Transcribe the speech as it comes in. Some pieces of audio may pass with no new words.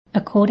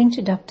According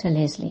to Dr.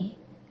 Lesley,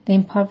 the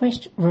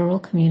impoverished rural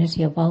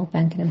community of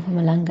Vaalbsnk in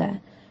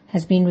Mpumalanga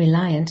has been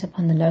reliant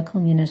upon the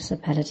local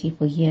municipality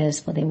for years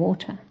for their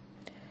water.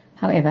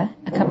 However,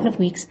 a couple of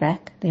weeks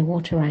back, their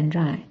water ran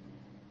dry.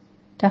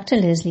 Dr.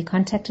 Lesley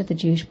contacted the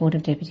Jewish Board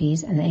of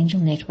Deputies and the Angel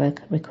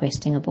Network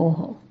requesting a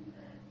borehole.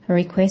 Her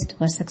request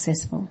was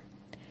successful.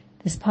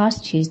 This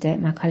past Tuesday,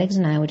 my colleagues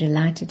and I were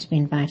delighted to be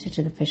invited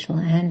to the official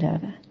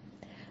handover.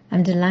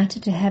 I'm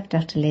delighted to have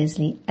Dr.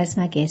 Lesley as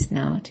my guest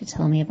now to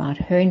tell me about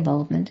her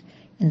involvement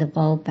in the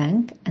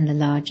Vaalbsnk and the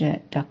larger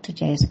Dr.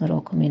 J.S.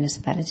 Morocco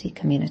municipality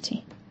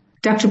community.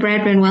 Dr.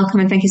 Bradburn, welcome,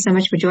 and thank you so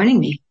much for joining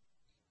me.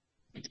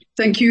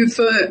 Thank you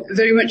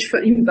very much for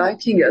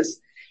inviting us.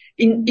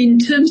 In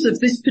terms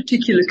of this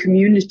particular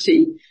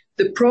community,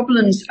 the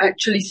problems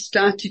actually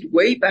started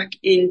way back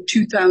in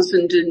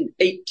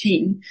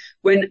 2018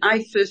 when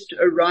I first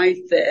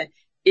arrived there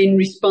in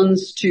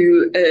response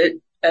to a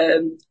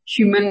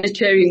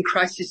humanitarian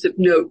crisis of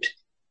note,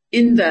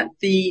 in that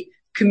the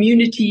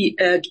community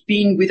had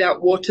been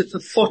without water for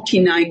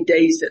 49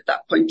 days at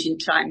that point in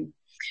time.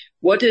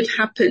 What had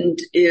happened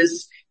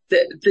is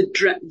that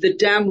the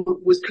dam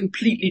was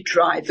completely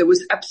dry. There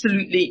was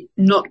absolutely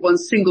not one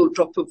single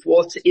drop of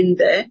water in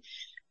there.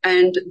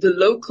 And the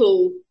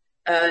local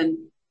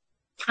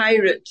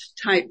pirate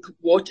type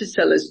water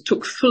sellers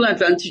took full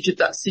advantage of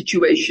that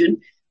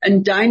situation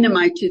and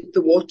dynamited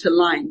the water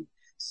line.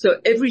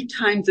 So every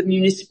time the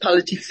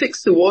municipality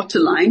fixed the water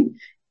line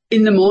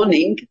in the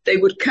morning, they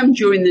would come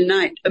during the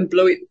night and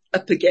blow it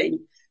up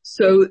again.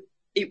 So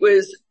it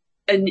was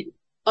an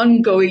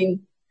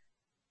ongoing,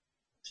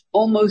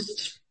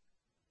 almost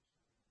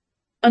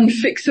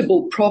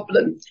unfixable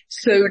problem.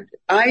 So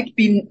I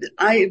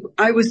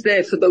was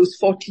there for those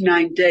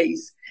 49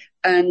 days,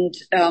 and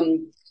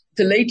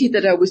the lady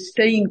that I was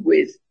staying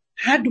with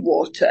had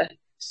water.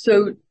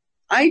 So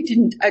I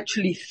didn't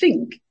actually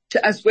think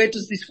to ask, where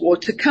does this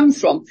water come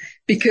from?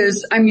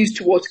 Because I'm used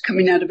to water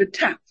coming out of a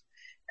tap.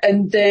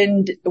 And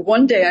then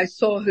one day I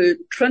saw her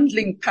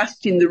trundling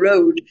past in the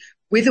road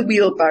with a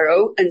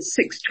wheelbarrow and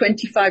 6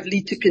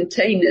 25-litre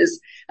containers.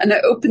 And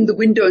I opened the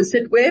window and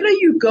said, where are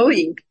you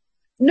going?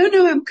 No,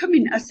 I'm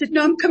coming. I said,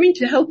 no, I'm coming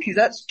to help you.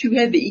 That's too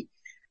heavy.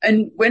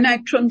 And when I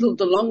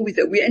trundled along with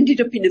her, we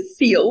ended up in a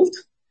field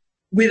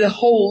with a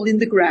hole in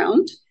the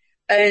ground.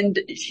 And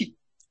she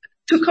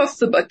took off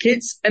the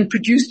buckets and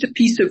produced a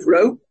piece of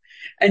rope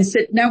and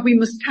said, now we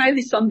must tie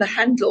this on the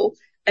handle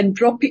and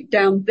drop it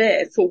down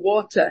there for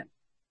water.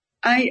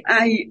 I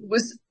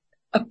was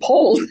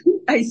appalled.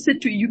 I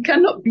said to her, you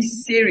cannot be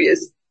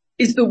serious.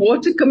 Is the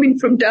water coming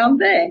from down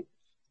there?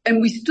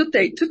 And we stood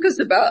there. It took us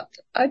about,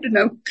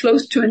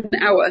 close to an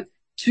hour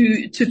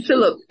to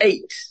fill up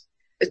 8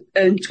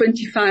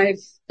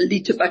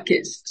 25-litre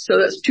buckets. So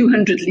that's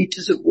 200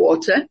 litres of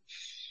water.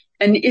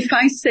 And if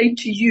I say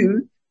to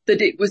you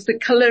that it was the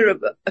colour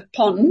of a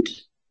pond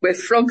where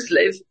frogs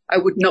live, I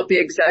would not be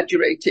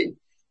exaggerating.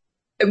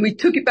 And we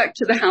took it back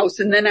to the house,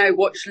 and then I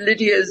watched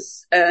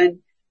Lydia's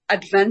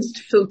advanced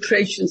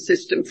filtration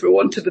system, for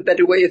want of a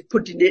better way of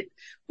putting it,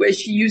 where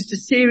she used a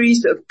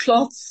series of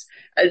cloths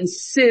and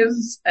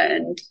sieves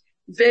and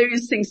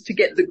various things to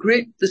get the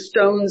grit, the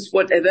stones,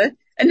 whatever.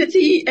 And at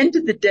the end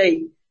of the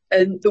day,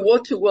 the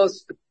water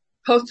was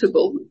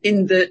potable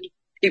in that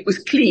it was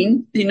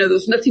clean. There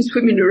was nothing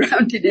swimming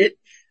around in it.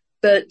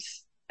 But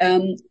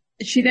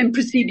she then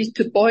proceeded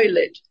to boil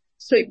it.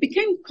 So it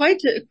became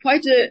quite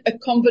a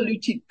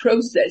convoluted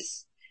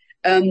process,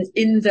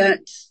 in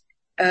that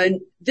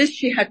this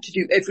she had to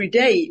do every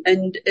day.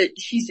 And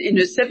she's in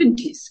her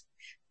 70s.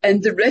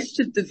 And the rest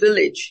of the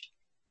village,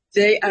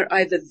 they are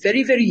either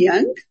very, very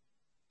young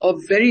or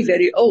very,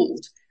 very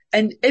old.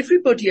 And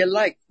everybody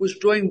alike was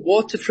drawing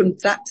water from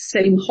that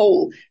same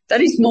hole. That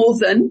is more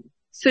than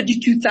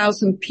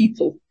 32,000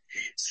 people.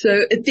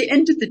 So at the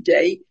end of the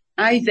day,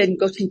 I then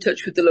got in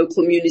touch with the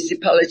local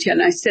municipality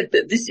and I said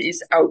that this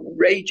is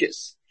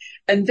outrageous.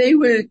 And they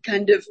were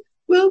kind of,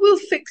 well, we'll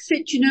fix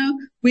it,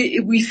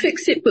 we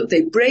fix it, but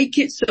they break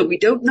it, so we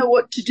don't know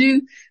what to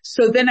do.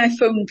 So then I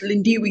phoned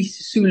Lindiwe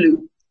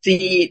Sisulu,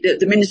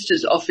 the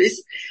minister's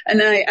office,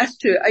 and I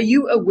asked her, are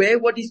you aware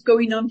what is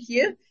going on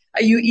here?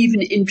 Are you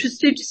even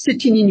interested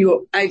sitting in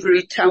your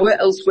ivory tower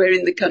elsewhere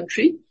in the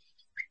country?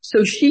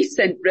 So she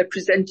sent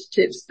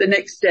representatives the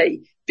next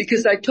day,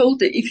 because I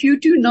told her, if you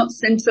do not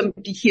send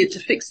somebody here to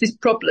fix this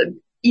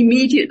problem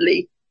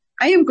immediately,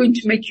 I am going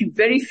to make you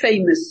very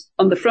famous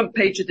on the front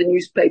page of the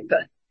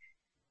newspaper.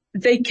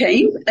 They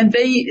came and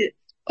we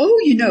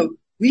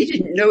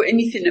didn't know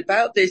anything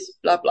about this,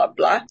 blah, blah,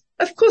 blah.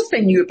 Of course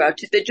they knew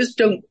about it. They just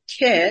don't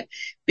care,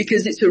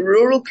 because it's a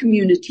rural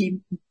community,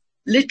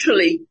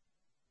 literally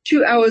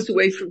 2 hours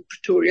away from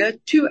Pretoria,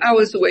 2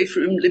 hours away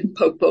from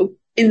Limpopo,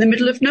 in the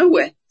middle of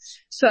nowhere.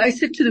 So I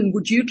said to them,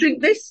 would you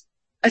drink this?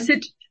 I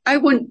said, I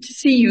want to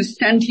see you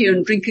stand here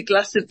and drink a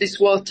glass of this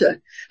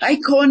water.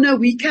 No,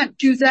 we can't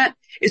do that.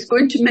 It's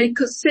going to make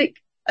us sick.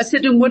 I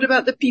said, and what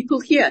about the people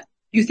here?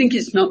 You think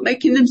it's not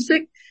making them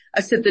sick?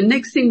 I said, the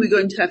next thing we're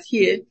going to have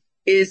here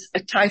is a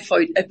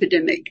typhoid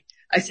epidemic.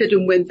 I said,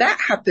 and when that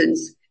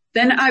happens,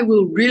 then I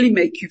will really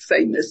make you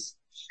famous.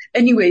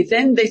 Anyway,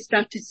 then they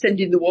started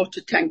sending the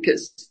water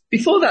tankers.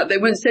 Before that, they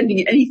weren't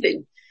sending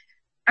anything.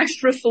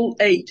 Ashraful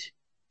Aid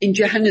in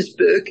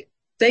Johannesburg,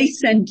 they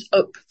sent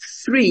up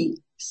 3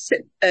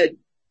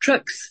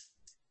 trucks,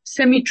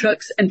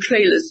 semi-trucks and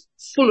trailers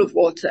full of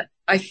water.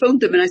 I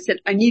phoned them and I said,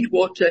 I need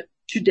water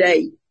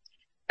today.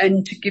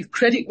 And to give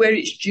credit where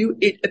it's due,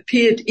 it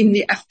appeared in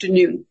the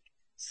afternoon.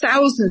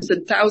 Thousands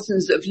and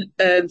thousands of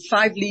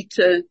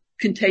 5-litre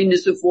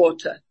containers of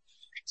water.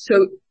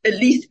 So at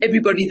least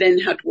everybody then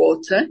had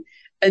water.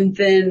 And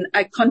then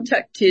I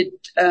contacted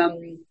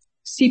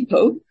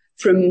SIPO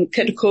from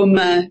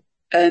Kedekoma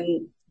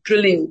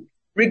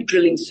rig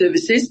drilling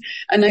services.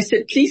 And I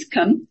said, please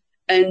come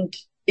and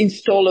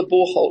install a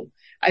borehole.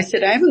 I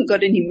said, I haven't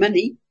got any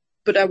money,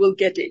 but I will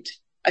get it.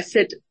 I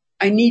said,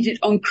 I need it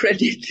on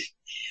credit.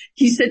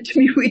 He said to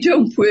me, we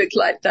don't work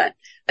like that.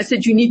 I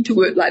said, you need to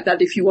work like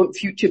that if you want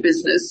future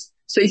business.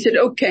 So he said,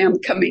 okay, I'm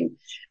coming.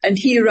 And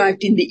he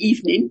arrived in the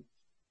evening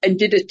and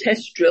did a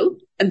test drill.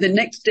 And the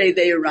next day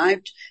they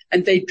arrived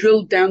and they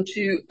drilled down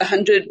to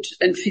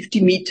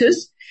 150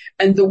 meters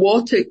and the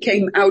water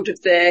came out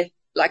of there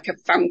like a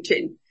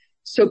fountain.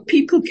 So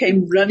people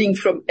came running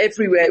from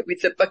everywhere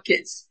with the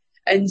buckets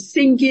and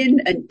singing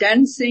and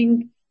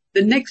dancing.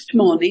 The next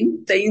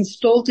morning they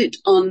installed it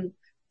on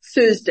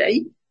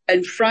Thursday,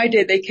 and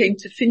Friday they came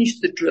to finish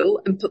the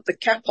drill and put the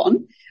cap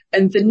on.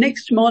 And the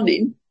next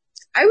morning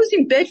I was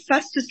in bed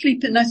fast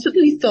asleep and I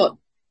suddenly thought,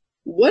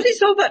 what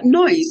is all that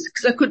noise?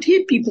 Because I could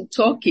hear people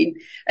talking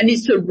and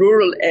it's a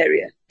rural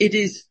area. It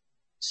is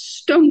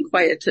stone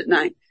quiet at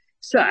night.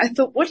 So I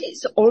thought, what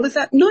is all of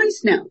that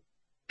noise now?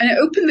 And I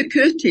opened the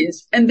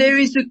curtains and there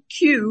is a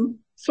queue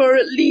for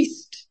at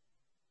least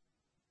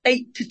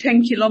 8 to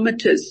 10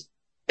 kilometers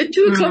at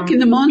 2 o'clock in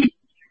the morning.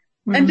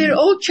 And they're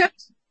all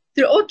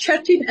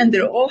chatting and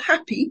they're all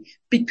happy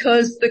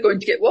because they're going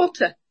to get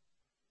water.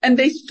 And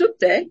they stood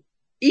there,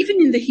 even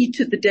in the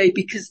heat of the day,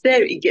 because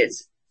there it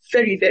gets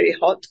very, very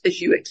hot,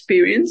 as you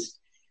experienced.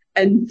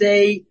 And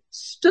they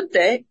stood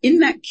there in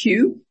that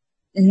queue,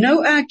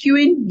 no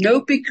arguing,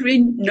 no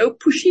bickering, no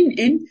pushing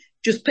in,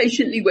 just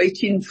patiently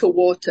waiting for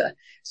water.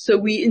 So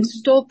we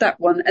installed that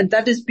one, and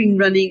that has been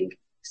running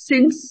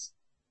since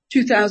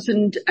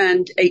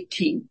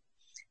 2018.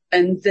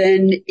 And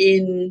then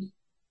in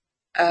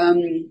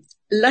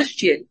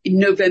last year, in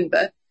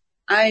November,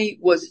 I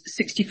was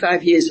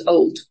 65 years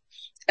old.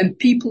 And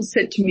people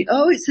said to me,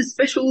 oh, it's a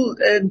special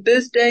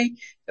birthday.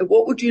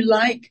 What would you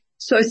like?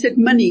 So I said,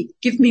 money,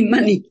 give me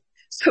money.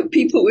 So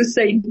people were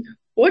saying,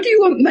 what do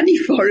you want money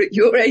for at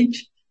your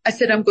age? I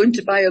said, I'm going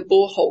to buy a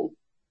borehole.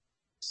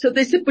 So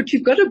they said, but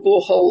you've got a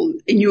borehole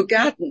in your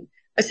garden.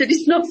 I said,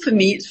 it's not for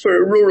me, it's for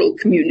a rural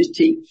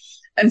community.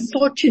 And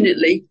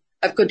fortunately,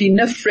 I've got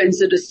enough friends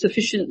that are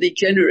sufficiently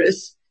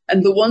generous.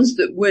 And the ones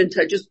that weren't,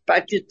 I just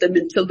badgered them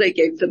until they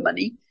gave the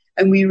money.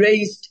 And we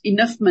raised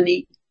enough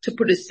money to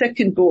put a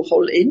second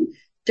borehole in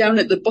down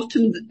at the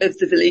bottom of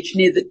the village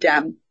near the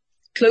dam,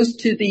 close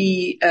to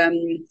the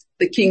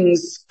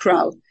King's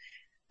Kraal.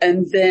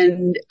 And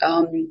then,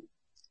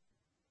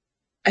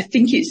 I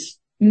think it's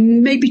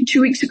maybe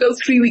 3 weeks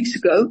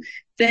ago,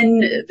 then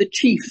the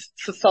chief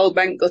for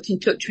Vaalbsnk got in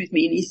touch with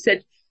me and he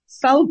said,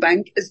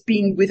 Vaalbsnk has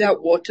been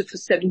without water for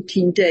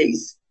 17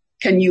 days.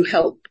 Can you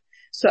help?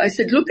 So I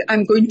said, look,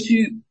 I'm going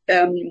to,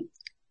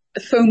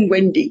 phone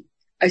Wendy.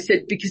 I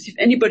said, because if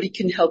anybody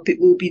can help, it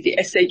will be the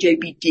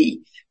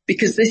SAJBD,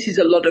 because this is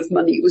a lot of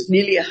money. It was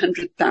nearly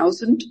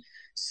 100,000.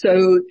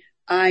 So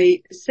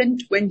I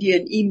sent Wendy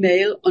an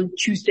email on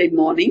Tuesday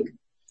morning.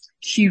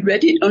 She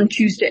read it on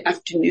Tuesday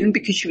afternoon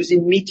because she was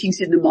in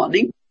meetings in the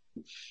morning.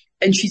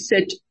 And she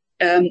said,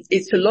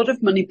 it's a lot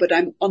of money, but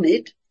I'm on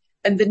it.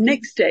 And the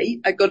next day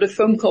I got a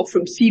phone call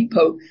from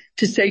SIPO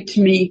to say to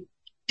me,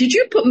 did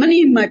you put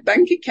money in my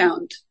bank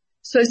account?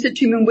 So I said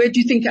to him, and where do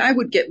you think I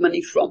would get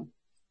money from?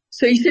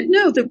 So he said,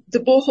 no, the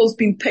borehole's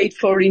been paid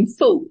for in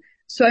full.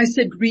 So I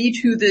said, read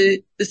who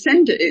the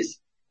sender is.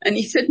 And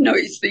he said, no,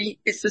 it's the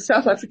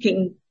South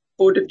African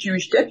Board of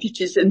Jewish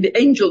Deputies and the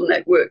Angel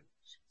Network.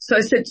 So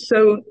I said,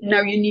 so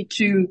now you need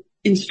to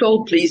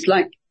install, please,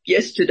 like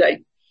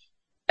yesterday.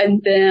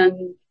 And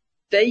then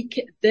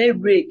their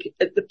rig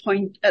at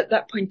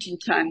that point in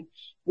time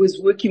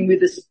was working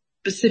with a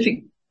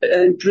specific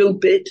drill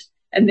bit,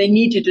 and they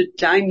needed a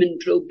diamond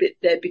drill bit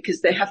there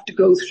because they have to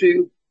go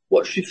through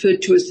what's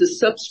referred to as the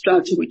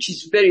substrata, which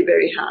is very,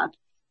 very hard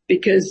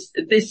because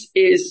this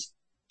is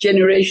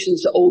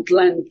generations old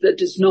land that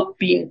has not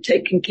been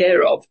taken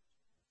care of.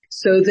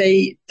 So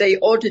they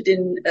ordered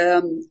in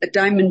a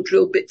diamond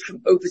drill bit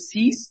from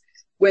overseas.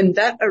 When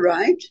that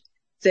arrived,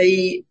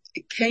 they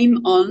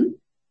came on,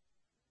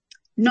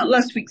 not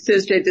last week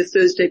Thursday, the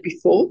Thursday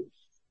before,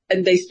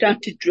 and they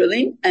started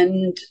drilling,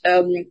 and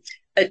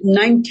at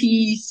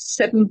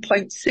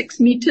 97.6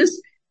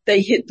 meters,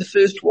 they hit the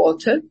first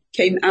water,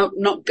 came out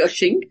not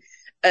gushing,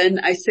 and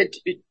I said,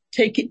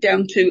 take it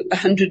down to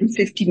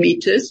 150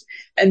 meters,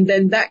 and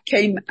then that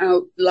came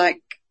out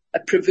like a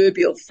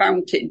proverbial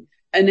fountain.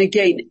 And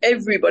again,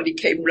 everybody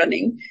came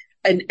running.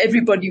 and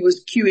everybody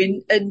was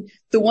queuing. And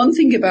the one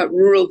thing about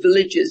rural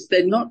villages,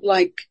 they're not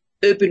like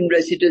urban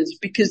residents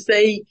because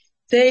they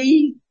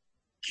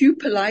queue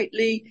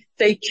politely,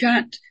 they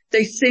chat,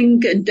 they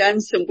sing and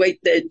dance and wait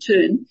their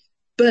turn.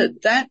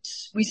 But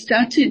we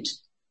started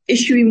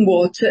issuing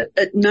water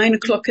at 9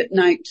 o'clock at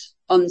night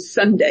on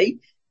Sunday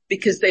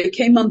because they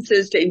came on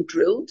Thursday and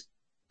drilled.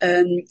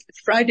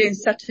 Friday and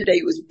Saturday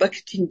it was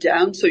bucketing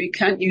down, so you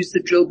can't use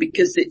the drill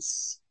because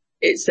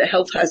it's a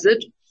health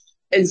hazard.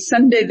 And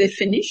Sunday they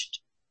finished.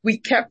 We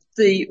capped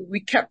the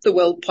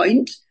well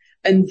point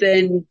and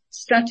then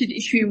started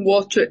issuing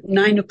water at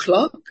 9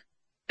 o'clock,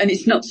 and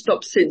it's not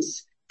stopped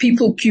since.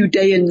 People queue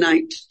day and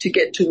night to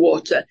get to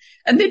water,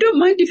 and they don't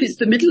mind if it's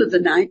the middle of the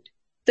night.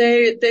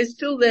 They're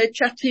still there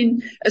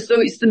chatting as though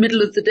it's the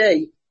middle of the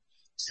day.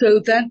 So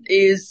that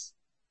is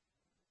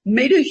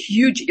made a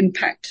huge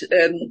impact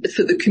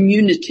for the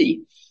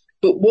community.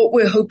 But what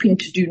we're hoping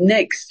to do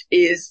next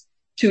is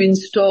to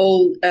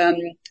install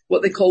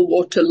what they call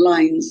water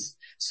lines,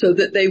 so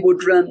that they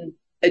would run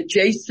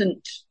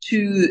adjacent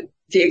to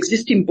the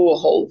existing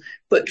borehole,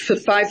 but for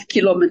 5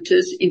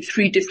 kilometers in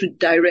 3 different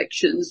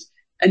directions,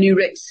 and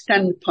erect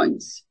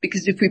standpoints.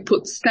 Because if we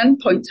put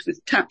standpoints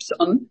with taps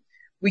on,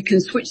 we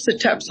can switch the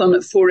taps on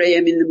at 4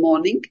 a.m. in the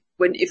morning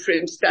when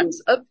Ephraim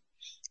stands up,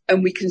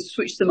 and we can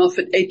switch them off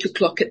at 8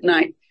 o'clock at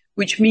night,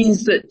 which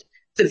means that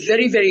the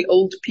very, very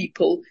old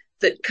people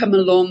that come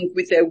along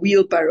with their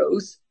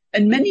wheelbarrows,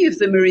 and many of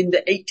them are in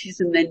their 80s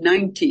and their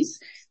 90s,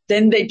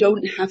 then they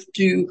don't have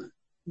to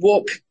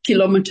walk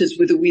kilometers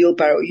with a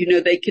wheelbarrow. You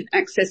know, they can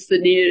access the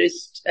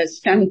nearest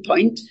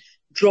standpoint,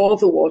 draw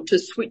the water,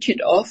 switch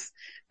it off,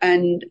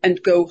 and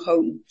go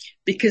home,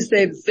 because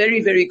they're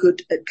very, very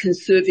good at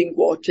conserving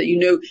water. You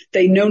know,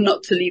 they know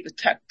not to leave a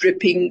tap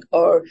dripping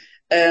or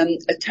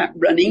a tap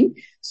running.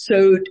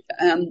 So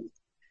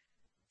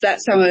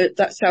that's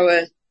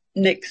our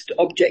next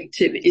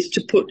objective, is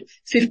to put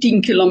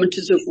 15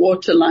 kilometers of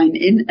water line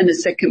in and a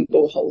second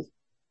borehole.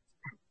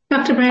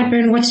 Dr.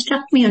 Bradburn, what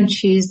struck me on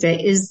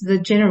Tuesday is the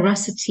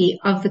generosity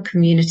of the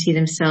community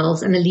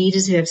themselves and the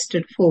leaders who have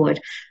stood forward.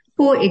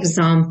 For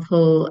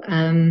example,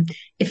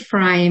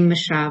 Ephraim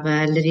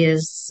Mashava, Lydia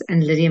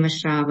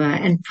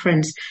Mashava, and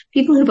Prince,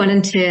 people who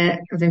volunteer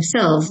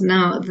themselves.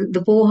 Now,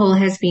 the borehole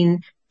has been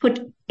put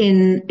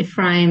in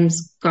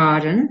Ephraim's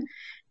garden.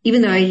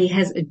 Even though he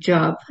has a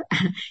job,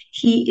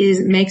 he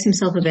makes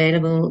himself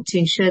available to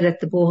ensure that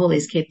the borehole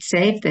is kept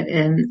safe,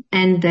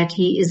 and that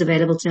he is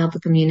available to help the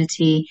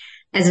community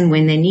as and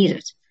when they need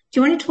it. Do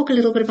you want to talk a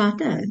little bit about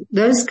that?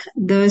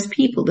 Those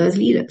people, those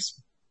leaders.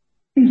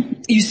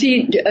 You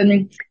see,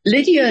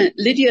 Lydia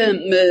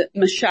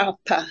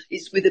Mashapa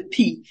is with a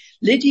P.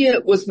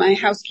 Lydia was my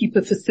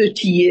housekeeper for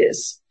 30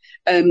 years,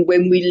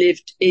 when we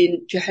lived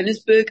in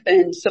Johannesburg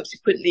and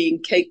subsequently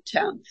in Cape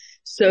Town.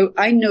 So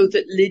I know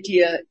that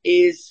Lydia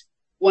is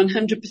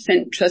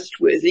 100%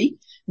 trustworthy.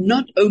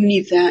 Not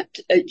only that,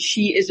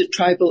 she is a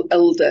tribal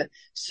elder,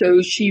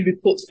 so she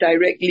reports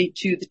directly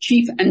to the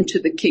chief and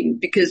to the king,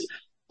 because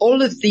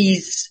all of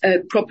these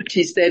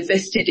properties, they're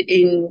vested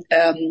in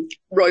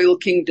royal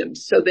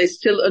kingdoms, so they're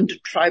still under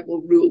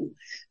tribal rule.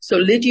 So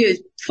Lydia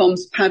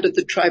forms part of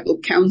the tribal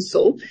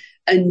council,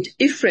 and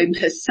Ephraim,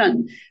 her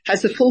son,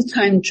 has a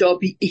full-time job.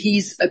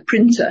 He's a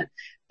printer,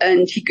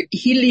 and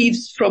he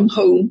leaves from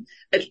home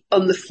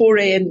on the 4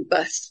 a.m.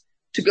 bus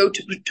to go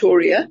to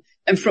Pretoria,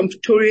 and from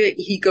Pretoria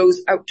he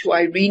goes out to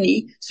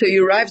Irene, so he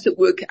arrives at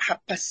work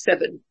at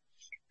 7:30.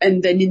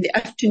 And then in the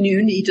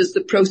afternoon, he does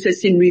the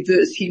process in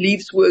reverse. He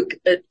leaves work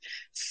at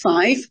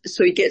 5,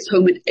 so he gets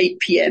home at 8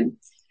 p.m.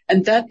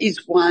 And that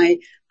is why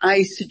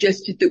I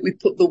suggested that we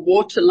put the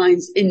water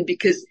lines in,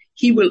 because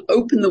he will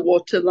open the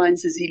water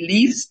lines as he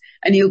leaves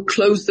and he'll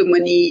close them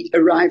when he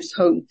arrives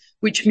home,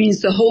 which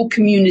means the whole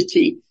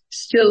community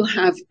still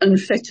have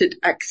unfettered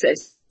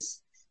access.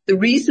 The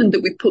reason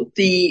that we put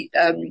the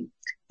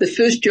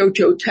first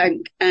JoJo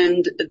tank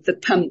and the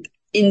pump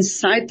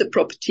inside the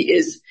property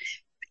is,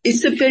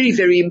 it's a very,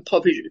 very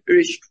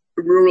impoverished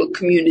rural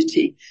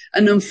community.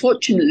 And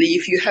unfortunately,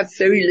 if you have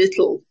very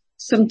little,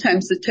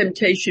 sometimes the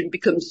temptation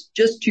becomes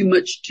just too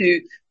much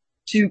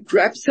to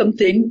grab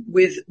something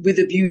with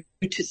a view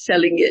to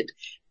selling it.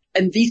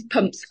 And these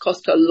pumps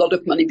cost a lot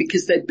of money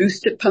because they're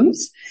booster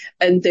pumps,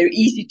 and they're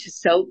easy to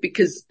sell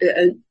because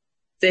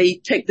they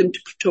take them to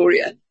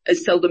Pretoria and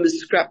sell them as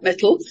scrap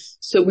metal.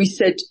 So we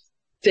said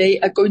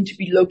they are going to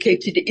be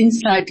located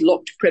inside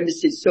locked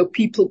premises so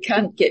people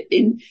can't get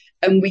in.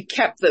 And we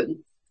cap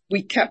them.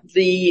 We cap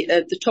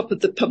the top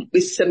of the pump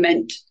with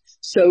cement.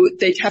 So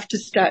they'd have to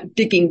start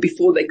digging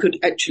before they could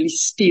actually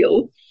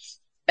steal.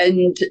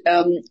 And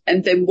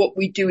then what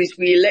we do is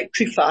we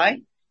electrify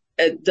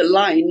the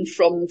line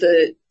from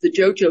the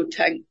JoJo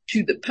tank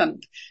to the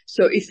pump.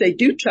 So if they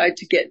do try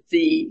to get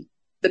the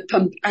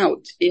pump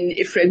out in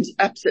Ephraim's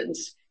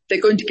absence,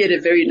 they're going to get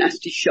a very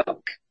nasty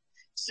shock.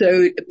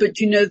 So, but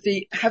you know,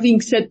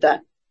 having said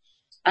that,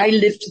 I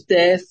lived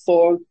there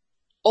for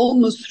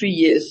almost 3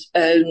 years,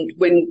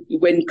 when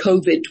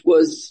COVID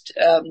was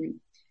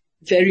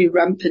very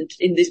rampant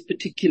in this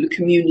particular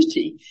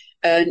community,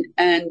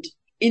 and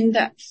in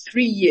that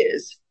 3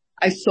 years,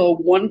 I saw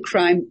one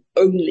crime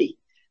only,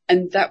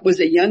 and that was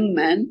a young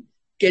man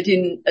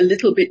getting a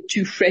little bit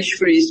too fresh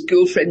for his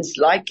girlfriend's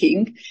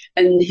liking,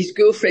 and his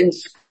girlfriend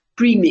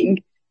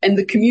screaming, and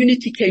the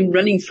community came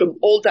running from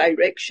all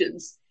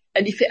directions.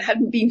 And if it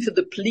hadn't been for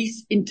the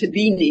police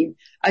intervening,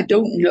 I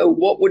don't know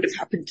what would have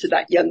happened to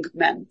that young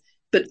man.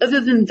 But other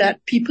than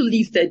that, people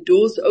leave their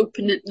doors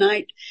open at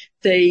night.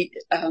 They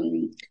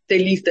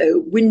leave their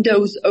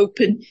windows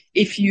open.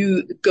 If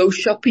you go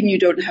shopping, you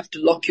don't have to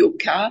lock your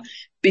car,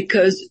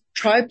 because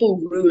tribal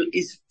rule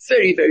is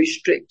very, very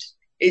strict.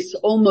 It's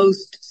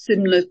almost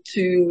similar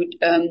to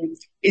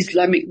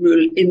Islamic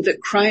rule in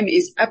that crime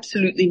is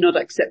absolutely not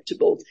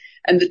acceptable.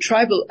 And the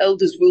tribal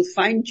elders will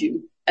find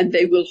you and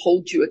they will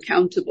hold you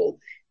accountable.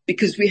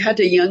 Because we had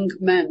a young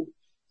man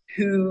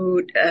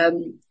who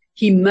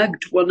he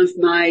mugged one of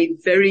my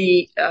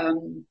very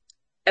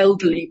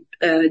elderly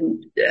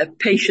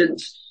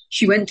patients.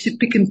 She went to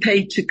Pick and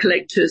Pay to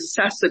collect her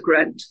SASA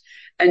grant,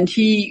 and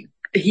he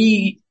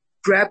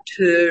grabbed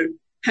her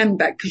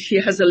handbag because she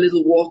has a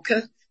little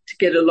walker to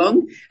get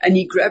along, and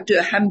he grabbed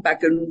her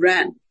handbag and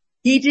ran.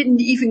 He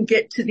didn't even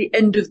get to the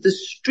end of the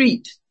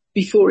street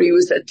before he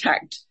was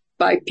attacked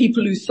by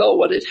people who saw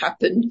what had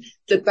happened.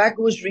 The bag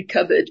was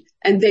recovered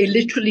and they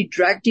literally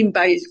dragged him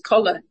by his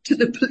collar to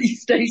the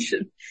police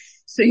station.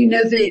 So,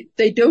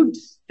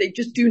 they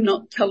just do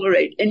not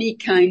tolerate any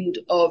kind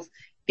of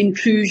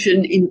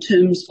intrusion in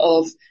terms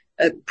of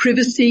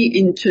privacy,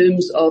 in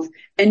terms of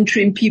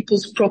entering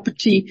people's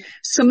property.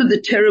 Some of the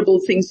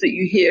terrible things that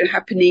you hear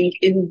happening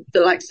in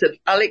the likes of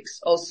Alex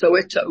or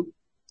Soweto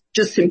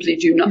just simply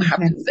do not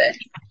happen there.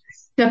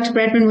 Dr.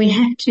 Bradburn, we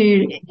have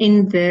to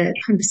end the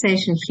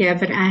conversation here,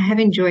 but I have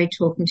enjoyed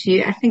talking to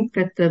you. I think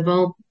that the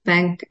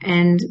Vaalbsnk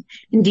and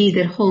indeed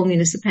that whole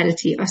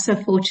municipality are so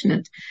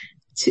fortunate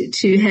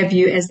to have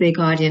you as their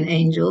guardian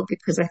angel,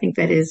 because I think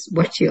that is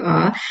what you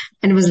are.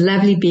 And it was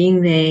lovely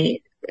being there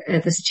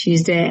this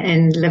Tuesday,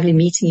 and lovely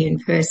meeting you in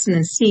person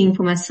and seeing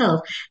for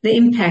myself the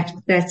impact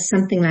that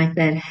something like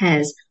that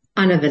has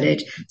on a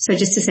village. So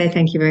just to say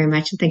thank you very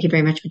much, and thank you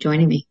very much for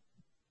joining me.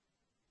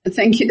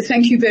 Thank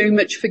you very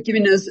much for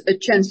giving us a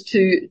chance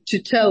to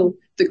tell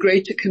the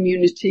greater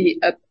community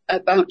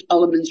about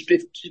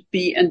Allemansdrift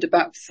and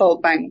about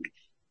Vaalbsnk.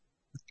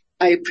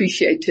 I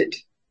appreciate it.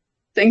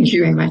 Thank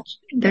you very much.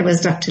 That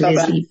was Dr.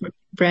 Bye-bye. Lesley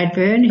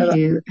Bradburn,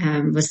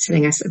 who was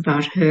telling us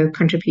about her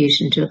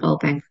contribution to the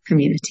Vaalbsnk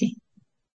community.